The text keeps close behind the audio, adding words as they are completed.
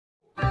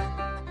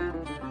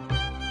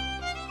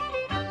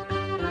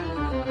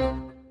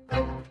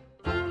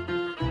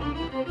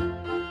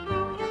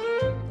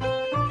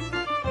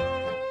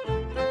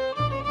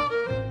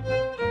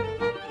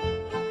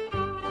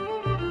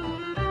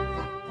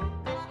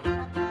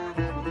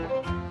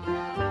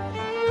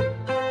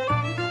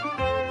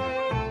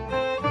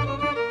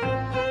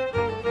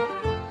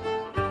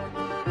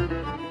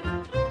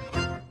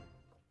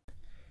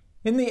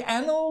In the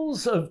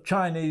annals of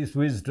Chinese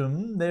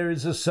wisdom, there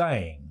is a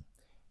saying,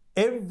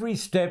 "Every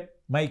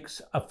step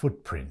makes a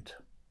footprint."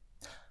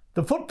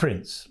 The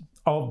footprints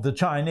of the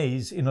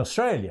Chinese in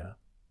Australia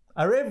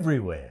are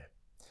everywhere.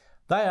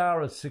 They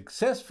are a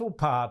successful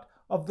part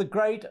of the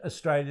great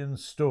Australian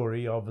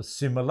story of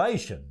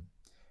assimilation.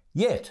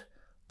 Yet,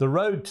 the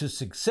road to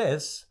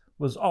success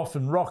was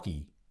often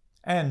rocky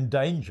and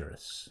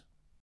dangerous.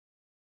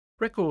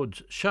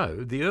 Records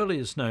show the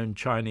earliest known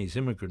Chinese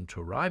immigrant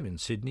to arrive in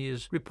Sydney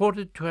is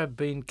reported to have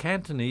been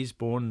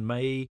Cantonese-born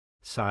Mei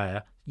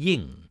Sai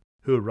Ying,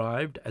 who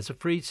arrived as a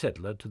free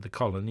settler to the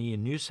colony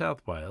in New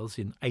South Wales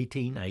in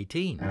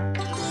 1818.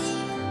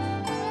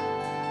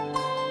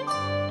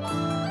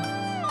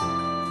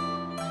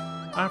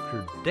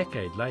 After a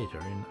decade later,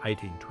 in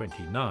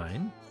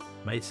 1829,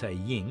 Mei Sai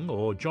Ying,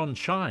 or John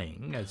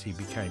Shying as he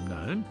became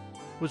known,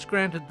 was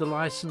granted the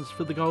licence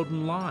for the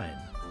Golden Lion,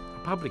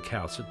 a public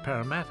house at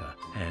Parramatta,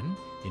 and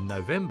in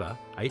November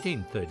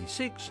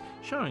 1836,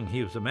 showing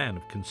he was a man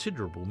of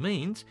considerable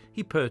means,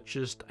 he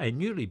purchased a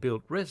newly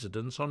built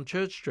residence on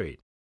Church Street.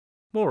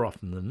 More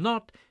often than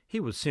not, he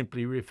was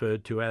simply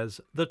referred to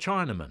as the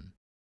Chinaman.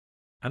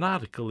 An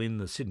article in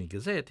the Sydney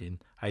Gazette in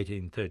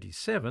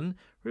 1837,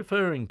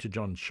 referring to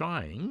John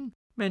Shying,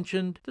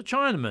 mentioned the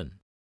Chinaman.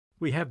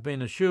 We have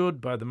been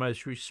assured by the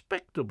most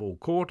respectable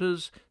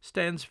quarters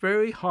stands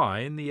very high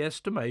in the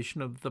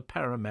estimation of the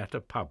Parramatta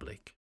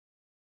public.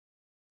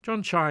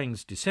 John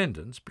Shying's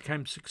descendants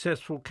became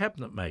successful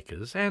cabinet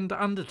makers and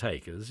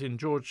undertakers in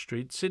George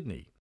Street,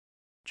 Sydney.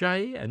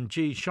 J. and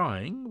G.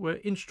 Shying were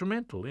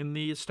instrumental in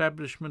the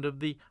establishment of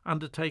the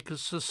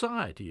Undertakers'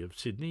 Society of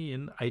Sydney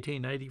in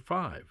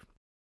 1885.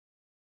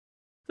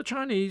 The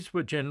Chinese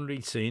were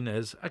generally seen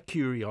as a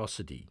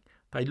curiosity.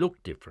 They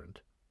looked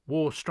different,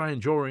 wore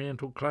strange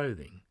oriental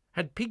clothing,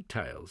 had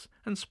pigtails,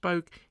 and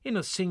spoke in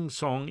a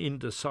sing-song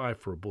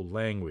indecipherable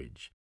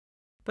language.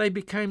 They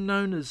became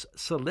known as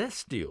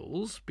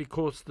Celestials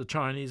because the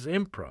Chinese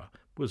emperor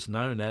was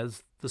known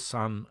as the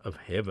Son of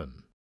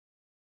Heaven.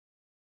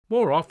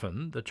 More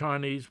often, the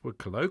Chinese were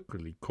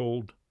colloquially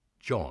called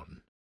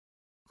John.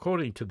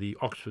 According to the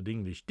Oxford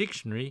English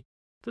Dictionary,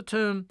 the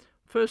term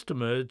first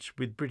emerged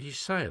with British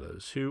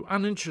sailors who,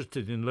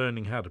 uninterested in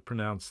learning how to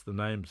pronounce the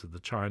names of the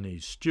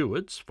Chinese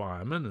stewards,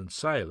 firemen and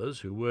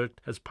sailors who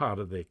worked as part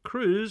of their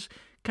crews,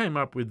 came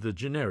up with the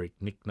generic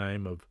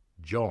nickname of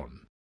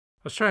John.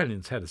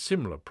 Australians had a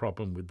similar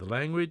problem with the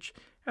language,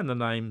 and the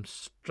name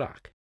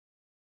stuck.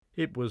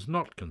 It was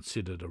not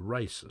considered a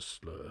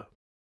racist slur.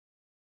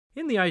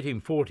 In the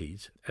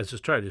 1840s, as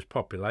Australia's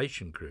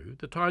population grew,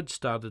 the tide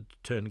started to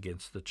turn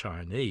against the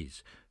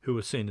Chinese, who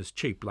were seen as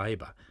cheap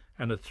labour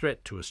and a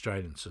threat to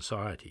Australian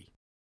society.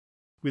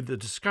 With the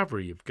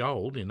discovery of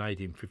gold in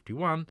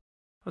 1851,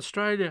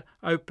 Australia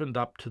opened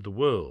up to the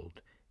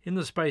world. In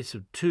the space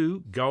of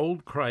 2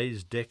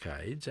 gold-crazed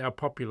decades, our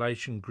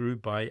population grew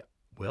by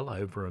well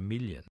over 1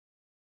 million.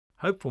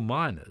 Hopeful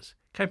miners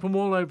came from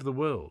all over the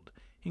world,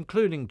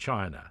 including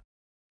China.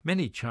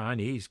 Many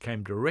Chinese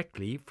came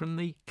directly from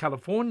the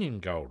Californian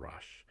gold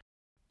rush.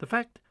 The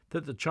fact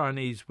that the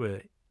Chinese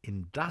were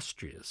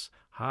industrious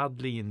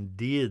hardly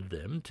endeared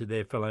them to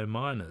their fellow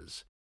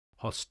miners.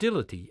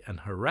 Hostility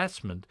and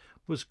harassment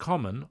was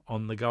common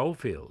on the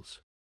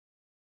goldfields.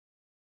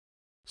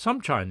 Some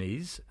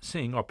Chinese,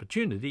 seeing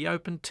opportunity,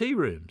 opened tea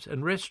rooms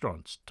and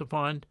restaurants to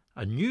find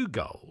a new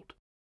gold.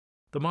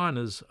 The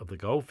miners of the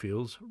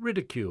goldfields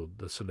ridiculed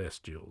the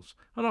Celestials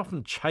and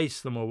often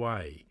chased them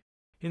away.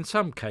 In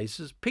some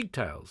cases,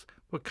 pigtails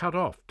were cut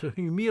off to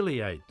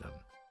humiliate them.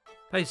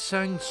 They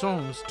sang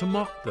songs to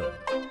mock them.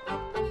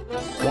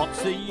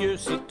 What's the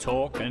use of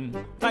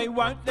talking? They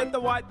won't let the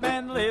white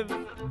man live.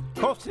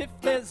 'Cause if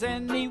there's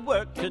any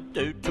work to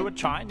do to a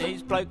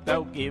Chinese bloke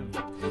they'll give.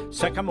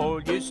 Sack 'em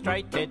all, you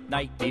straight-dead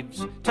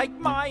natives. Take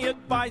my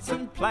advice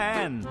and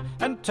plan,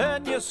 and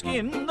turn your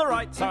skin the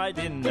right side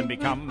in and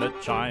become a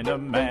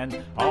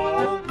Chinaman.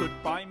 Oh,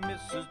 goodbye,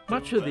 Mrs.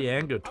 Much of the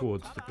anger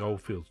towards the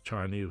goldfields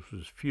Chinese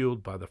was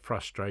fueled by the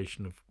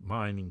frustration of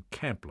mining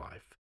camp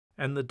life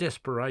and the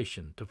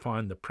desperation to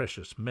find the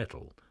precious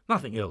metal.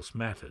 Nothing else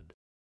mattered.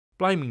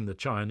 Blaming the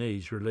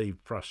Chinese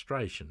relieved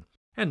frustration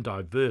and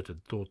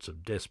diverted thoughts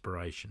of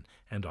desperation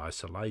and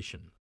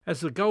isolation. As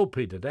the gold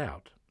petered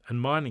out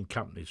and mining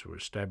companies were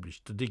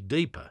established to dig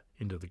deeper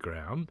into the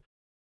ground,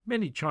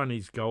 many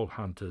Chinese gold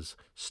hunters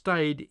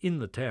stayed in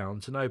the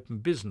towns and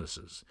opened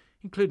businesses,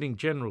 including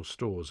general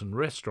stores and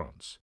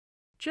restaurants.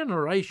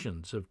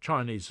 Generations of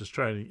Chinese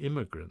Australian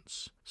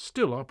immigrants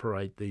still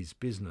operate these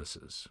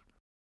businesses.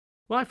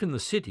 Life in the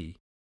city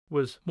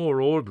was more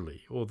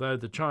orderly, although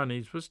the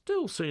Chinese were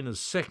still seen as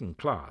second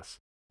class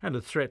and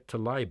a threat to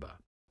labour.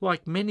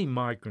 Like many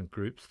migrant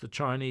groups, the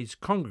Chinese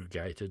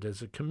congregated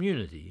as a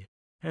community,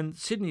 and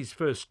Sydney's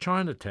first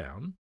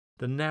Chinatown,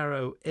 the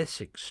narrow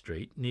Essex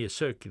Street near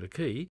Circular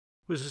Quay,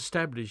 was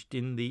established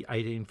in the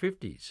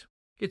 1850s.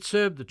 It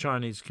served the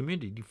Chinese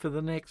community for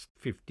the next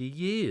 50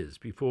 years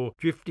before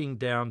drifting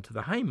down to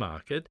the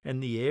Haymarket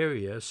and the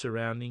area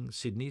surrounding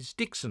Sydney's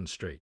Dixon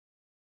Street.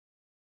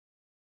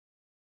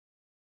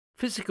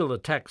 Physical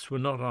attacks were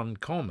not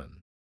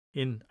uncommon.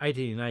 In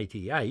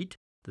 1888,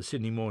 the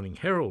Sydney Morning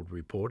Herald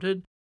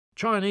reported,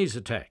 Chinese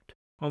attacked.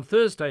 On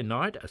Thursday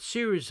night, a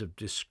series of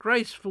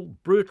disgraceful,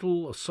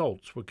 brutal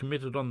assaults were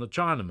committed on the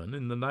Chinamen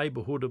in the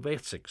neighbourhood of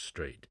Essex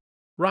Street.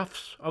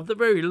 Roughs of the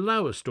very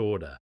lowest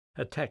order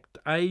attacked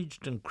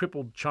aged and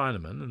crippled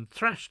Chinamen and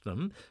thrashed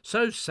them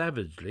so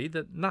savagely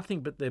that nothing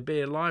but their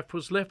bare life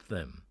was left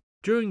them.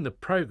 During the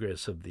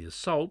progress of the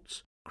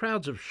assaults,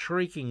 crowds of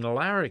shrieking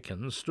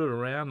larrikins stood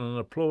around and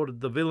applauded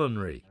the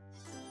villainy.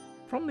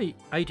 From the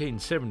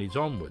 1870s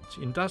onwards,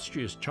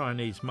 industrious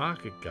Chinese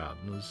market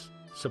gardeners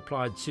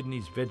supplied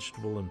Sydney's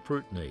vegetable and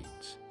fruit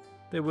needs.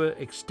 There were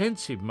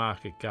extensive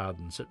market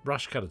gardens at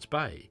Rushcutters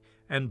Bay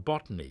and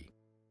Botany.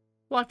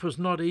 Life was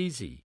not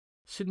easy.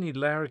 Sydney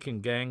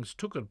larrikin gangs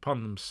took it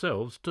upon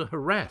themselves to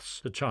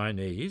harass the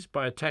Chinese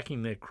by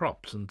attacking their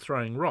crops and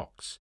throwing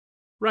rocks.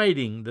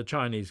 Raiding the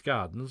Chinese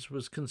gardens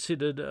was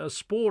considered a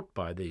sport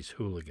by these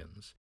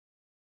hooligans.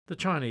 The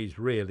Chinese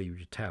rarely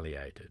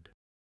retaliated.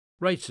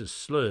 Racist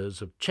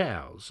slurs of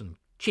chows and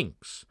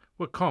chinks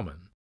were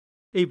common,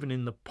 even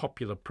in the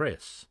popular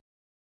press.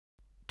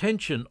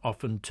 Tension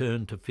often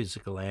turned to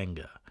physical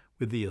anger,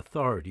 with the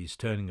authorities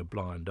turning a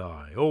blind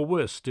eye, or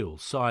worse still,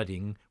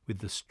 siding with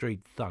the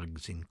street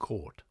thugs in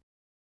court.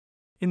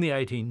 In the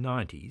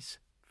 1890s,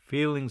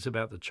 feelings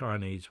about the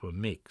Chinese were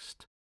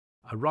mixed.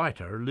 A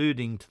writer,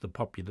 alluding to the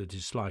popular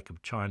dislike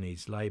of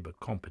Chinese labour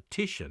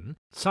competition,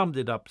 summed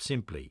it up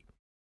simply: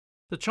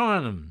 "The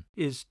Chinaman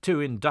is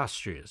too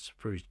industrious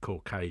for his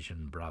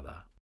Caucasian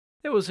brother."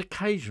 There was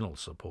occasional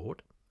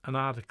support. An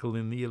article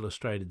in the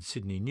Illustrated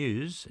Sydney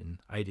News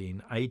in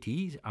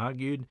 1880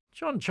 argued,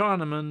 "John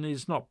Chinaman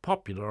is not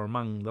popular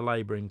among the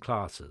labouring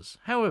classes.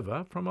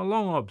 However, from a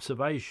long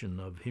observation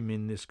of him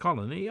in this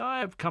colony, I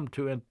have come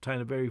to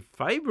entertain a very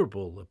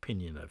favourable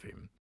opinion of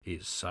him. He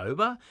is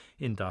sober,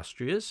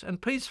 industrious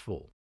and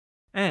peaceful,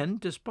 and,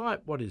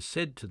 despite what is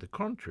said to the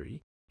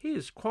contrary, he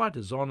is quite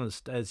as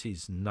honest as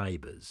his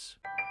neighbours."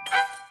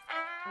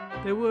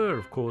 There were,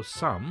 of course,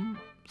 some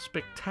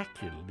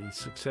spectacularly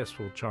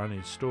successful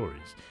Chinese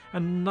stories,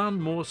 and none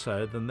more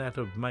so than that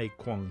of May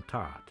Quang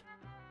Tat.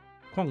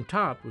 Quang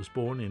Tat was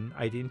born in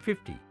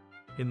 1850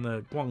 in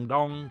the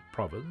Guangdong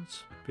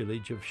province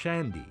village of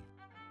Shandy.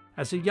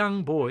 As a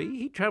young boy,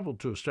 he travelled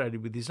to Australia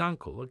with his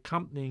uncle,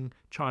 accompanying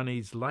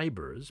Chinese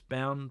labourers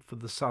bound for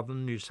the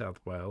southern New South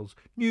Wales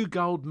New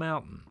Gold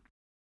Mountain.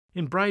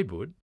 In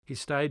Braidwood, he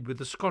stayed with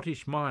the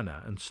Scottish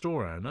miner and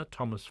store owner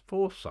Thomas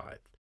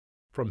Forsyth,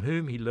 from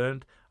whom he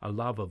learnt a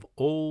love of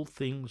all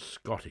things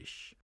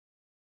Scottish.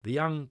 The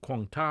young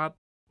Quang Tat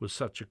was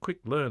such a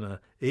quick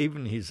learner,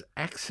 even his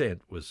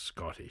accent was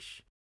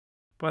Scottish.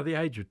 By the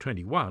age of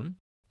 21,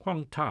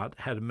 Quang Tat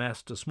had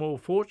amassed a small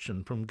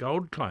fortune from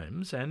gold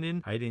claims, and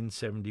in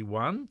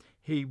 1871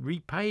 he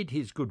repaid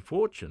his good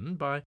fortune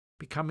by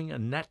becoming a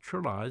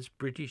naturalised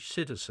British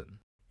citizen.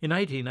 In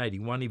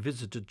 1881 he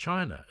visited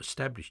China,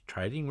 established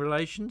trading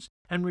relations,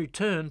 and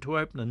returned to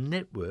open a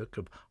network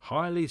of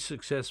highly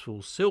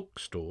successful silk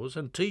stores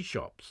and tea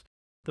shops,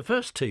 the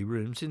first tea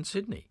rooms in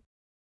Sydney.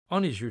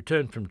 On his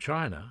return from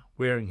China,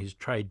 wearing his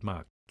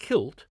trademark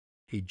kilt,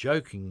 he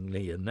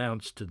jokingly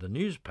announced to the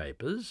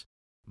newspapers,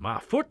 "My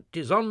foot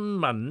is on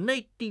my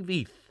native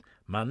heath.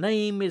 My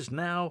name is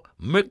now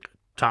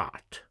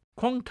McTart."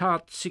 Quang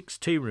Tat's 6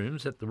 tea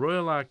rooms at the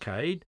Royal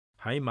Arcade,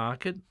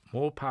 Haymarket,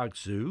 Moore Park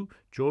Zoo,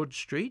 George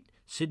Street,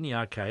 Sydney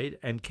Arcade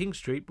and King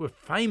Street were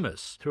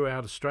famous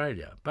throughout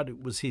Australia, but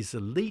it was his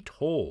elite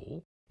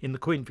hall in the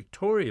Queen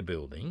Victoria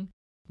building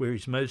where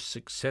his most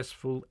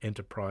successful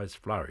enterprise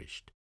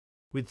flourished.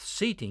 With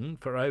seating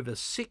for over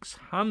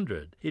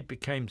 600, it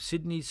became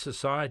Sydney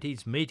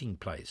society's meeting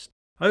place.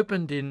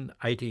 Opened in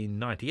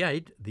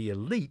 1898, the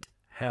elite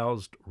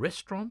housed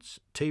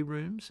restaurants, tea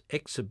rooms,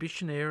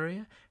 exhibition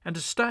area and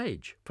a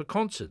stage for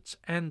concerts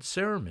and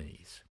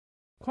ceremonies.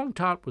 Quang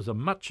Tat was a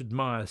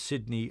much-admired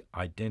Sydney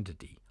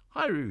identity,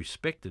 highly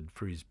respected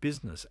for his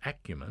business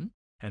acumen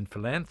and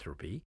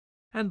philanthropy,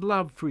 and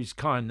loved for his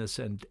kindness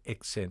and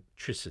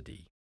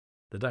eccentricity.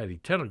 The Daily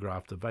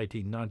Telegraph of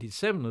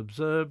 1897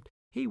 observed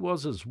he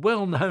was as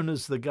well known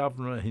as the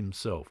Governor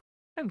himself,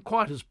 and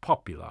quite as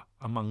popular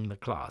among the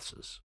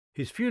classes.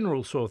 His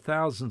funeral saw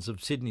thousands of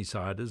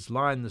Sydneysiders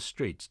line the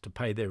streets to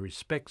pay their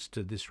respects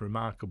to this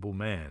remarkable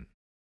man.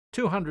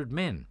 200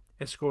 men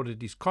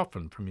escorted his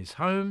coffin from his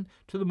home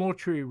to the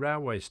mortuary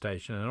railway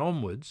station and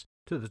onwards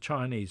to the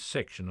Chinese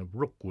section of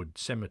Rookwood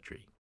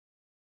Cemetery.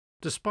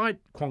 Despite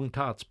Quang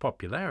Tat's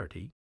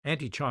popularity,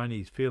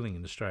 anti-Chinese feeling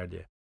in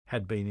Australia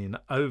had been in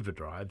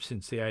overdrive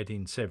since the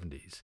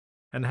 1870s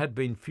and had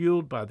been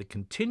fuelled by the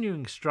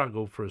continuing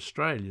struggle for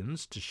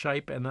Australians to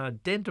shape and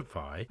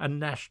identify a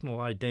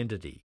national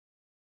identity.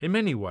 In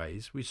many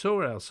ways, we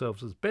saw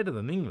ourselves as better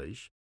than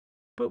English,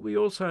 but we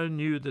also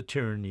knew the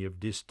tyranny of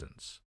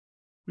distance.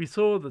 We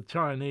saw the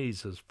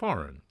Chinese as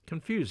foreign,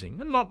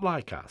 confusing, and not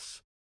like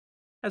us.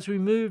 As we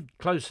moved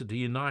closer to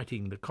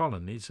uniting the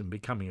colonies and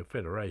becoming a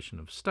federation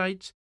of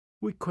states,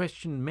 we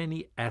questioned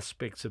many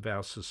aspects of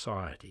our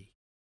society.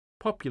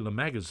 Popular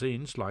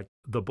magazines like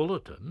The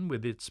Bulletin,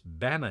 with its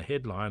banner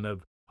headline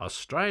of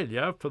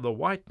 "Australia for the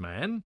White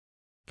Man,"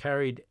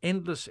 carried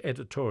endless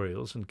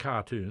editorials and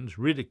cartoons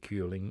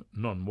ridiculing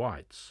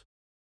non-whites.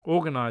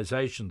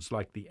 Organisations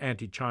like the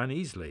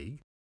Anti-Chinese League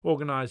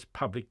organised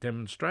public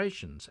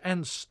demonstrations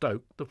and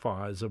stoked the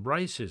fires of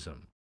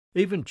racism.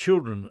 Even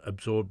children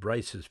absorbed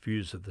racist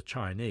views of the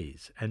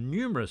Chinese, and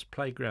numerous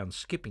playground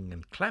skipping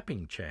and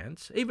clapping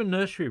chants, even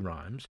nursery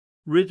rhymes,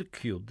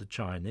 ridiculed the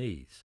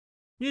Chinese.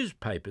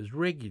 Newspapers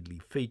regularly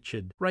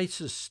featured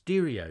racist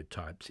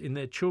stereotypes in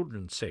their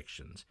children's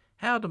sections.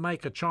 How to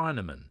make a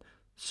Chinaman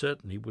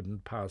certainly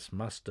wouldn't pass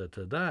muster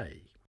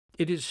today.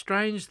 It is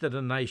strange that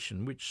a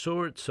nation which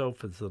saw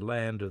itself as the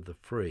land of the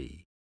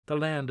free, the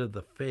land of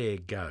the fair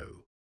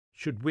go,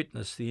 should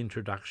witness the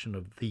introduction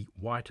of the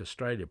White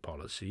Australia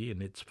policy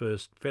in its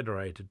first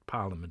federated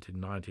parliament in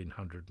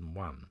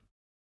 1901.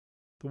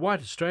 The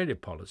White Australia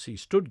policy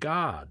stood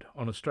guard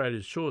on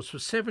Australia's shores for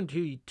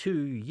 72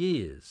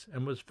 years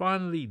and was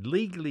finally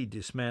legally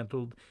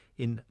dismantled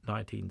in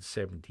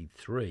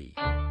 1973.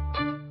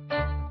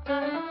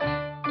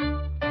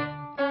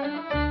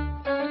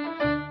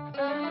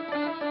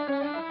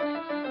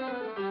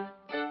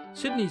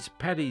 Sydney's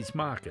Paddy's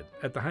Market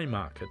at the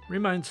Haymarket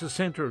remains the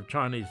centre of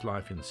Chinese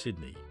life in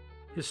Sydney.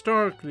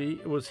 Historically,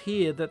 it was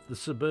here that the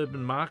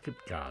suburban market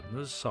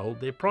gardeners sold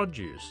their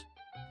produce.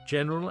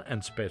 General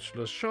and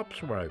specialist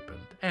shops were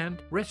opened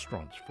and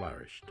restaurants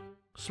flourished.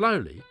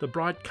 Slowly, the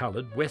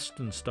bright-coloured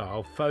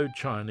Western-style faux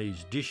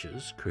Chinese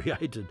dishes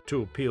created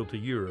to appeal to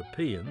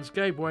Europeans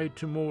gave way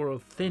to more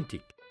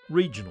authentic,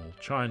 regional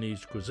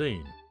Chinese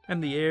cuisine,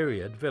 and the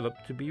area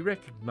developed to be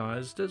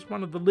recognised as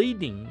one of the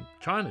leading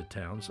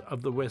Chinatowns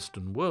of the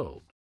Western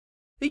world.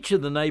 Each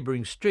of the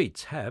neighbouring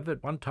streets have,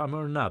 at one time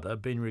or another,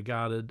 been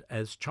regarded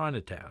as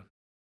Chinatown.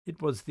 It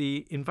was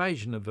the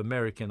invasion of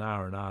American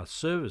R&R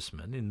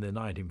servicemen in the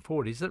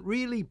 1940s that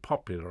really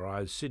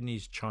popularised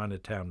Sydney's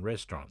Chinatown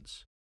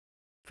restaurants.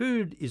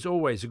 Food is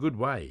always a good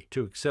way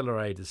to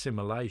accelerate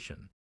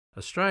assimilation.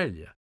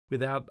 Australia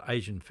without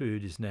Asian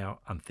food is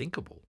now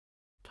unthinkable.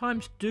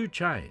 Times do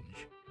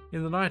change.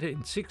 In the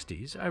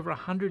 1960s, over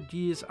 100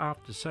 years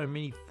after so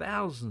many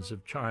thousands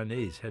of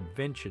Chinese had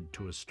ventured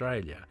to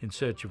Australia in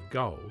search of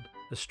gold,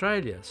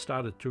 Australia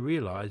started to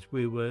realise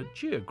we were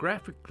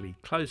geographically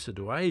closer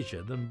to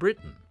Asia than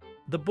Britain.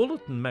 The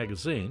Bulletin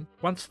magazine,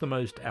 once the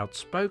most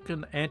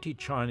outspoken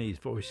anti-Chinese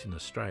voice in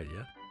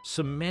Australia,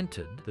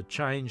 cemented the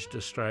changed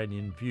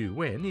Australian view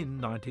when,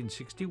 in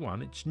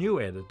 1961, its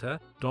new editor,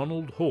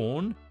 Donald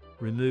Horne,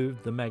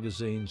 removed the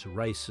magazine's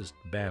racist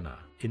banner.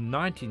 In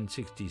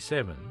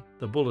 1967,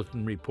 the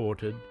Bulletin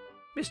reported,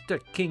 "Mr.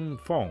 King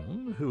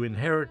Fong, who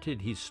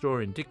inherited his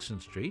store in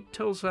Dixon Street,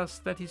 tells us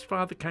that his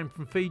father came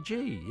from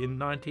Fiji in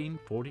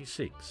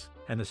 1946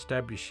 and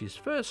established his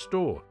first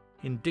store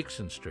in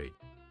Dixon Street.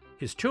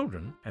 His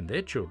children and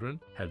their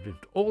children have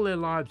lived all their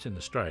lives in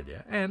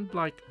Australia and,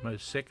 like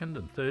most second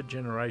and third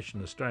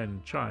generation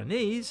Australian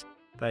Chinese,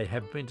 they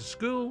have been to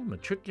school,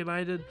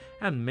 matriculated,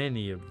 and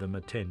many of them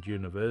attend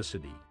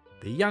university.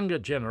 The younger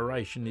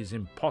generation is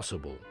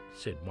impossible,"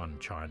 said one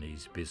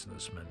Chinese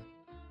businessman.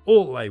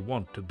 "All they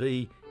want to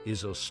be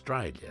is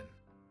Australian."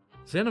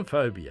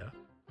 Xenophobia,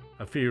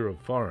 a fear of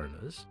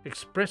foreigners,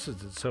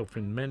 expresses itself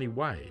in many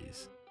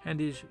ways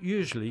and is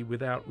usually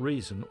without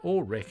reason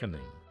or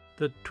reckoning.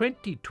 The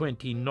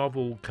 2020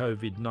 novel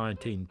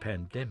COVID-19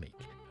 pandemic,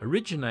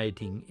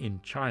 originating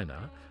in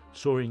China,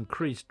 saw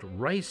increased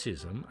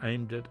racism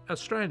aimed at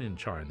Australian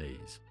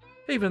Chinese,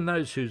 even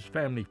those whose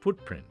family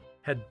footprint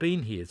had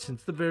been here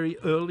since the very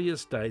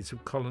earliest days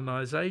of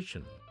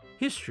colonisation.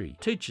 History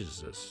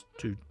teaches us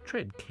to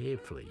tread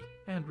carefully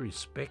and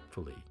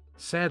respectfully.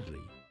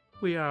 Sadly,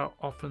 we are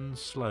often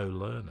slow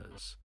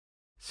learners.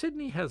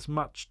 Sydney has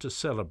much to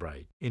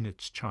celebrate in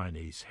its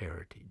Chinese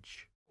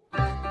heritage.